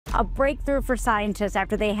A breakthrough for scientists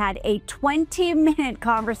after they had a 20-minute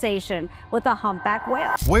conversation with a humpback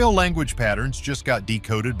whale. Whale language patterns just got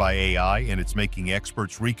decoded by AI, and it's making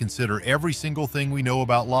experts reconsider every single thing we know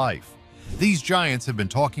about life. These giants have been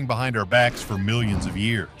talking behind our backs for millions of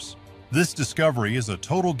years. This discovery is a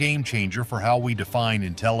total game changer for how we define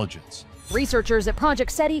intelligence. Researchers at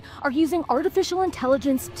Project SETI are using artificial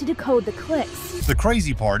intelligence to decode the clicks. The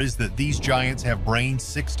crazy part is that these giants have brains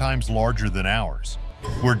 6 times larger than ours.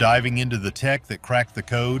 We're diving into the tech that cracked the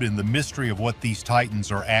code and the mystery of what these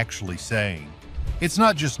titans are actually saying. It's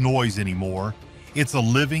not just noise anymore. It's a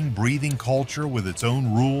living, breathing culture with its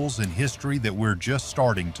own rules and history that we're just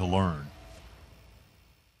starting to learn.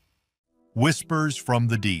 Whispers from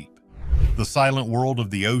the deep. The silent world of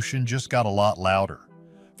the ocean just got a lot louder.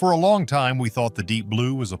 For a long time, we thought the deep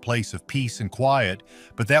blue was a place of peace and quiet,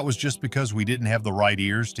 but that was just because we didn't have the right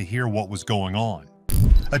ears to hear what was going on.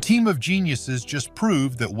 A team of geniuses just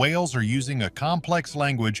proved that whales are using a complex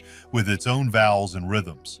language with its own vowels and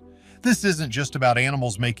rhythms. This isn't just about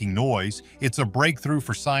animals making noise, it's a breakthrough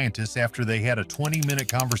for scientists after they had a 20-minute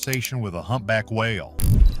conversation with a humpback whale.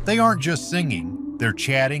 They aren't just singing, they're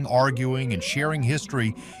chatting, arguing, and sharing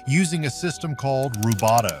history using a system called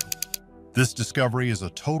rubato. This discovery is a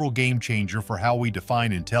total game changer for how we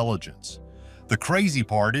define intelligence. The crazy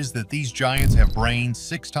part is that these giants have brains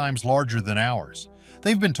 6 times larger than ours.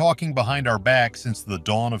 They've been talking behind our back since the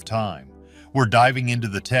dawn of time. We're diving into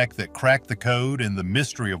the tech that cracked the code and the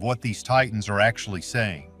mystery of what these titans are actually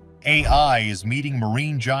saying. AI is meeting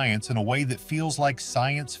marine giants in a way that feels like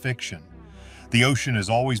science fiction. The ocean has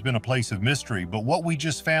always been a place of mystery, but what we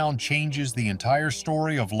just found changes the entire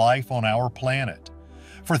story of life on our planet.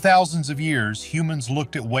 For thousands of years, humans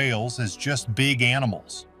looked at whales as just big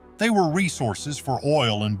animals. They were resources for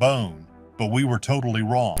oil and bone, but we were totally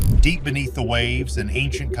wrong. Deep beneath the waves, an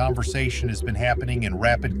ancient conversation has been happening in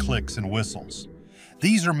rapid clicks and whistles.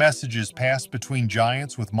 These are messages passed between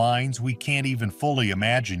giants with minds we can't even fully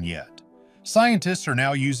imagine yet. Scientists are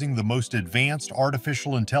now using the most advanced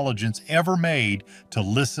artificial intelligence ever made to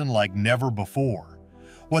listen like never before.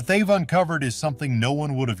 What they've uncovered is something no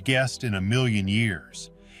one would have guessed in a million years.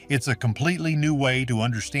 It's a completely new way to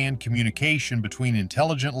understand communication between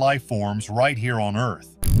intelligent life forms right here on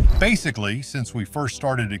Earth. Basically, since we first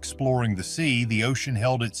started exploring the sea, the ocean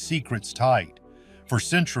held its secrets tight. For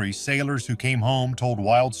centuries, sailors who came home told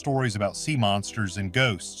wild stories about sea monsters and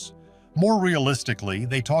ghosts. More realistically,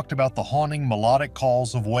 they talked about the haunting melodic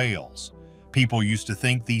calls of whales. People used to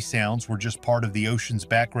think these sounds were just part of the ocean's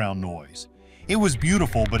background noise. It was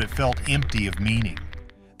beautiful, but it felt empty of meaning.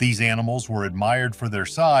 These animals were admired for their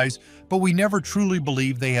size, but we never truly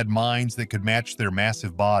believed they had minds that could match their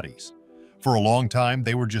massive bodies. For a long time,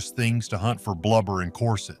 they were just things to hunt for blubber and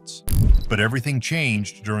corsets. But everything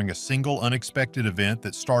changed during a single unexpected event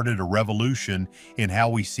that started a revolution in how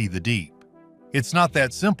we see the deep. It's not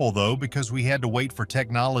that simple, though, because we had to wait for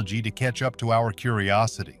technology to catch up to our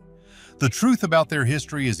curiosity. The truth about their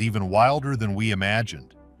history is even wilder than we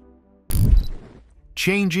imagined.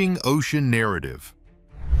 Changing ocean narrative.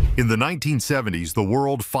 In the 1970s, the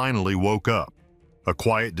world finally woke up. A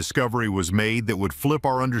quiet discovery was made that would flip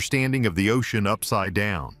our understanding of the ocean upside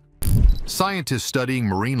down. Scientists studying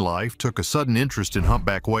marine life took a sudden interest in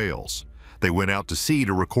humpback whales. They went out to sea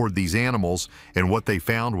to record these animals, and what they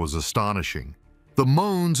found was astonishing. The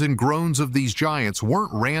moans and groans of these giants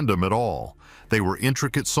weren't random at all. They were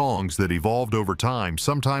intricate songs that evolved over time,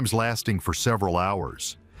 sometimes lasting for several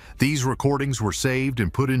hours. These recordings were saved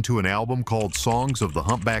and put into an album called Songs of the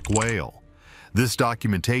Humpback Whale. This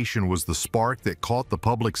documentation was the spark that caught the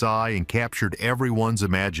public's eye and captured everyone's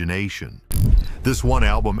imagination. This one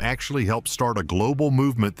album actually helped start a global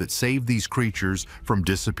movement that saved these creatures from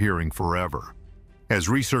disappearing forever. As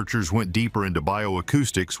researchers went deeper into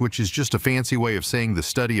bioacoustics, which is just a fancy way of saying the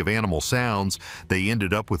study of animal sounds, they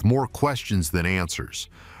ended up with more questions than answers.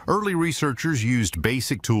 Early researchers used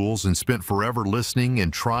basic tools and spent forever listening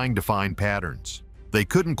and trying to find patterns. They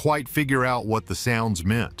couldn't quite figure out what the sounds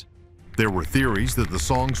meant. There were theories that the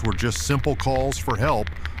songs were just simple calls for help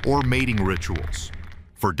or mating rituals.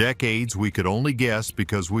 For decades, we could only guess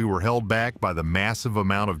because we were held back by the massive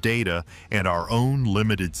amount of data and our own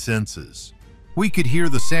limited senses. We could hear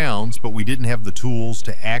the sounds, but we didn't have the tools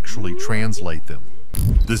to actually translate them.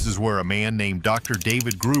 This is where a man named Dr.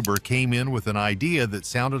 David Gruber came in with an idea that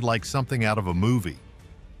sounded like something out of a movie.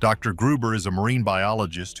 Dr. Gruber is a marine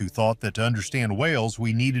biologist who thought that to understand whales,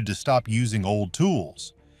 we needed to stop using old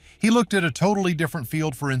tools. He looked at a totally different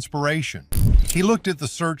field for inspiration. He looked at the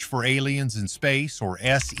search for aliens in space, or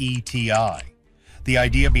SETI. The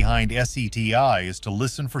idea behind SETI is to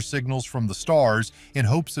listen for signals from the stars in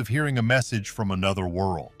hopes of hearing a message from another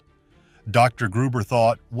world. Dr. Gruber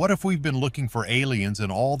thought, what if we've been looking for aliens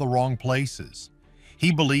in all the wrong places?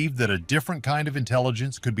 He believed that a different kind of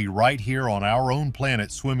intelligence could be right here on our own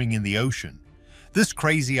planet swimming in the ocean. This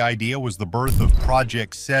crazy idea was the birth of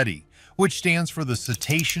Project SETI, which stands for the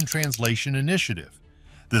Cetacean Translation Initiative.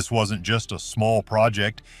 This wasn't just a small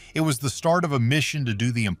project, it was the start of a mission to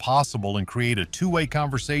do the impossible and create a two-way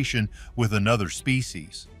conversation with another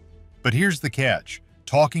species. But here's the catch.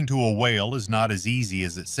 Talking to a whale is not as easy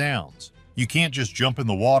as it sounds. You can't just jump in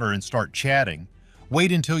the water and start chatting.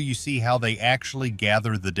 Wait until you see how they actually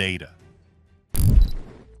gather the data.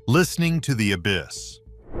 Listening to the abyss.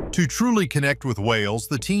 To truly connect with whales,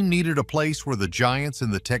 the team needed a place where the giants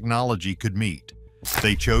and the technology could meet.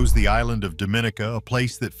 They chose the island of Dominica, a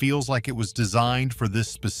place that feels like it was designed for this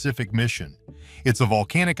specific mission. It's a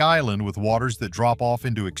volcanic island with waters that drop off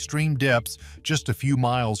into extreme depths just a few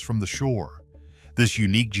miles from the shore. This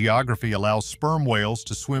unique geography allows sperm whales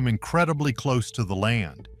to swim incredibly close to the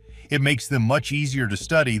land. It makes them much easier to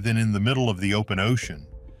study than in the middle of the open ocean.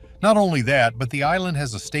 Not only that, but the island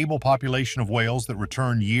has a stable population of whales that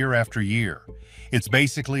return year after year. It's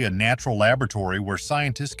basically a natural laboratory where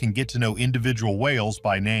scientists can get to know individual whales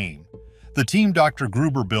by name. The team Dr.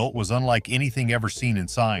 Gruber built was unlike anything ever seen in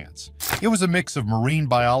science. It was a mix of marine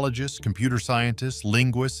biologists, computer scientists,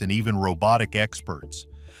 linguists, and even robotic experts.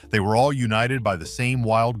 They were all united by the same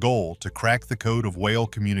wild goal to crack the code of whale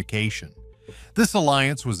communication. This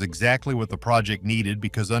alliance was exactly what the project needed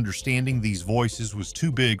because understanding these voices was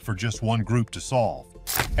too big for just one group to solve.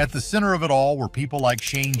 At the center of it all were people like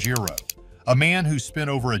Shane Giro, a man who spent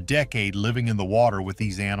over a decade living in the water with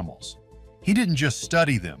these animals. He didn't just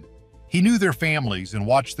study them, he knew their families and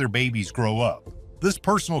watched their babies grow up. This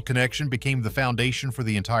personal connection became the foundation for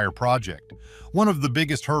the entire project. One of the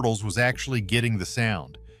biggest hurdles was actually getting the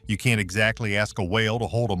sound. You can't exactly ask a whale to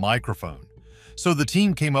hold a microphone. So the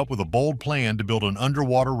team came up with a bold plan to build an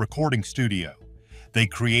underwater recording studio. They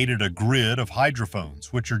created a grid of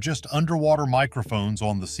hydrophones, which are just underwater microphones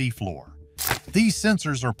on the seafloor. These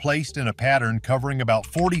sensors are placed in a pattern covering about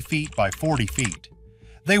 40 feet by 40 feet.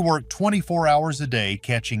 They work 24 hours a day,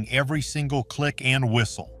 catching every single click and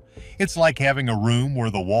whistle. It's like having a room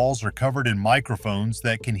where the walls are covered in microphones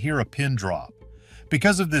that can hear a pin drop.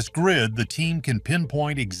 Because of this grid, the team can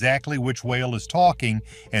pinpoint exactly which whale is talking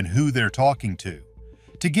and who they're talking to.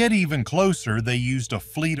 To get even closer, they used a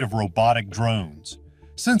fleet of robotic drones.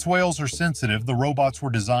 Since whales are sensitive, the robots were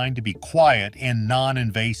designed to be quiet and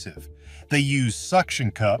non-invasive. They use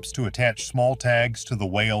suction cups to attach small tags to the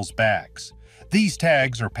whales' backs. These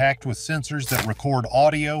tags are packed with sensors that record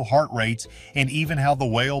audio, heart rates, and even how the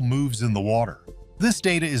whale moves in the water. This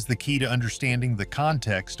data is the key to understanding the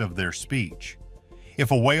context of their speech.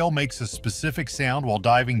 If a whale makes a specific sound while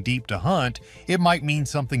diving deep to hunt, it might mean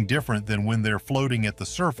something different than when they're floating at the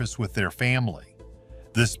surface with their family.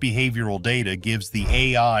 This behavioral data gives the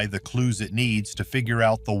AI the clues it needs to figure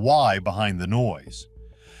out the why behind the noise.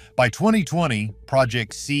 By 2020,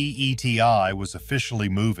 Project CETI was officially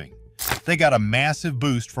moving. They got a massive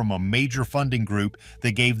boost from a major funding group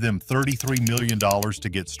that gave them $33 million to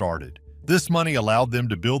get started. This money allowed them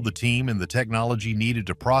to build the team and the technology needed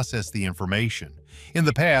to process the information. In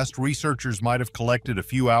the past, researchers might have collected a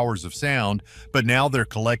few hours of sound, but now they're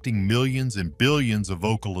collecting millions and billions of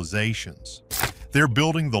vocalizations. They're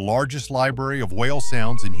building the largest library of whale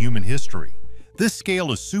sounds in human history. This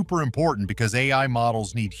scale is super important because AI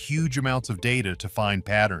models need huge amounts of data to find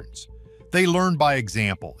patterns. They learn by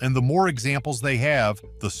example, and the more examples they have,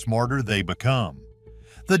 the smarter they become.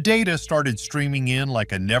 The data started streaming in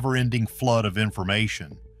like a never-ending flood of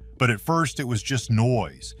information. But at first it was just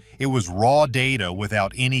noise. It was raw data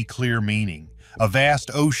without any clear meaning, a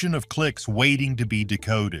vast ocean of clicks waiting to be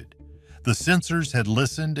decoded. The sensors had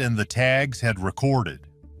listened and the tags had recorded,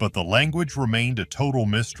 but the language remained a total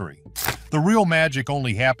mystery. The real magic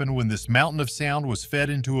only happened when this mountain of sound was fed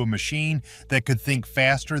into a machine that could think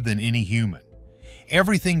faster than any human.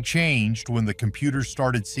 Everything changed when the computers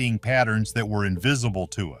started seeing patterns that were invisible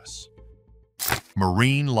to us.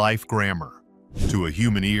 Marine life grammar. To a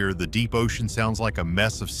human ear, the deep ocean sounds like a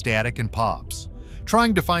mess of static and pops.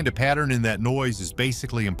 Trying to find a pattern in that noise is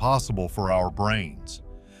basically impossible for our brains.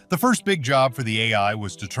 The first big job for the AI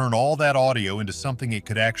was to turn all that audio into something it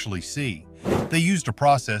could actually see. They used a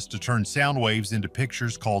process to turn sound waves into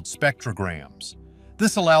pictures called spectrograms.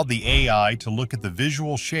 This allowed the AI to look at the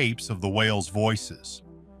visual shapes of the whales' voices.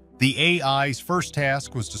 The AI's first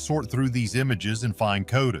task was to sort through these images and find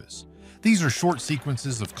codas. These are short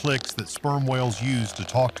sequences of clicks that sperm whales use to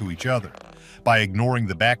talk to each other. By ignoring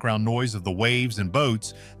the background noise of the waves and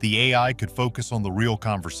boats, the AI could focus on the real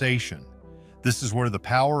conversation. This is where the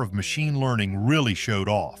power of machine learning really showed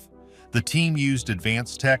off. The team used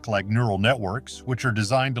advanced tech like neural networks, which are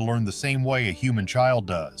designed to learn the same way a human child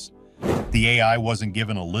does. The AI wasn't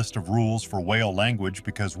given a list of rules for whale language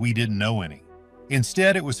because we didn't know any.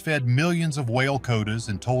 Instead, it was fed millions of whale codas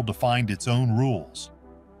and told to find its own rules.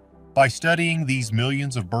 By studying these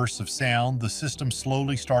millions of bursts of sound, the system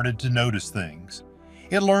slowly started to notice things.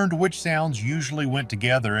 It learned which sounds usually went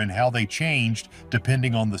together and how they changed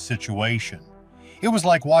depending on the situation. It was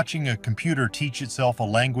like watching a computer teach itself a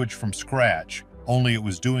language from scratch, only it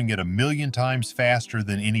was doing it a million times faster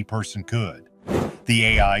than any person could. The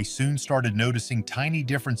AI soon started noticing tiny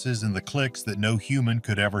differences in the clicks that no human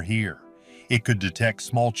could ever hear. It could detect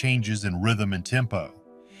small changes in rhythm and tempo.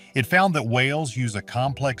 It found that whales use a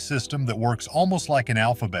complex system that works almost like an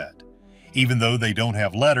alphabet. Even though they don't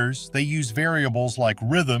have letters, they use variables like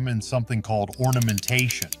rhythm and something called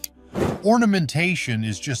ornamentation. Ornamentation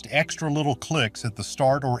is just extra little clicks at the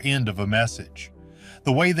start or end of a message.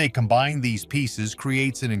 The way they combine these pieces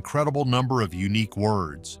creates an incredible number of unique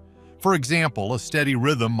words. For example, a steady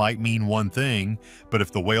rhythm might mean one thing, but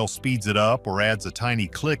if the whale speeds it up or adds a tiny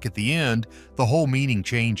click at the end, the whole meaning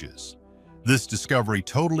changes. This discovery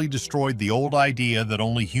totally destroyed the old idea that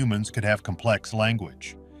only humans could have complex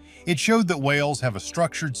language. It showed that whales have a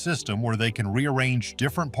structured system where they can rearrange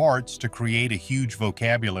different parts to create a huge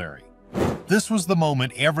vocabulary. This was the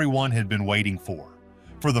moment everyone had been waiting for.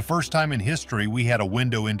 For the first time in history, we had a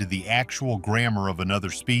window into the actual grammar of another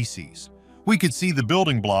species. We could see the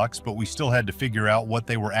building blocks, but we still had to figure out what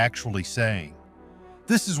they were actually saying.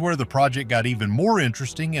 This is where the project got even more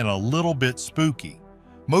interesting and a little bit spooky.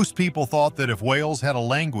 Most people thought that if whales had a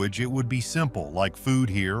language, it would be simple, like food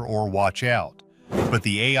here or watch out. But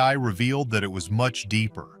the AI revealed that it was much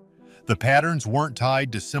deeper. The patterns weren't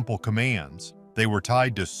tied to simple commands, they were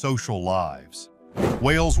tied to social lives.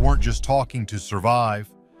 Whales weren't just talking to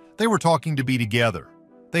survive, they were talking to be together.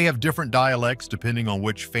 They have different dialects depending on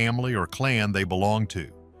which family or clan they belong to.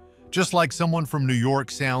 Just like someone from New York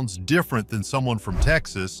sounds different than someone from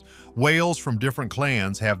Texas, whales from different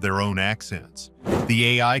clans have their own accents.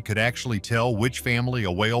 The AI could actually tell which family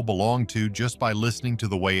a whale belonged to just by listening to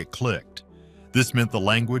the way it clicked. This meant the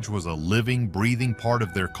language was a living, breathing part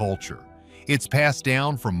of their culture. It's passed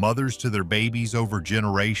down from mothers to their babies over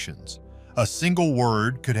generations. A single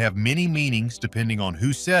word could have many meanings depending on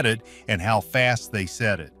who said it and how fast they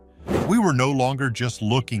said it. We were no longer just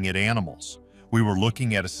looking at animals. We were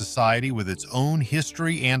looking at a society with its own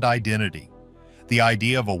history and identity. The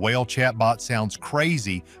idea of a whale chatbot sounds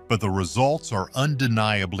crazy, but the results are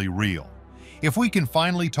undeniably real. If we can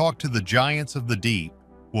finally talk to the giants of the deep,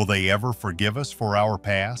 will they ever forgive us for our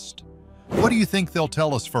past? What do you think they'll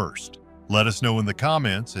tell us first? Let us know in the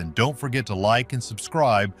comments, and don't forget to like and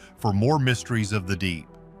subscribe for more mysteries of the deep.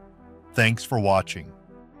 Thanks for watching.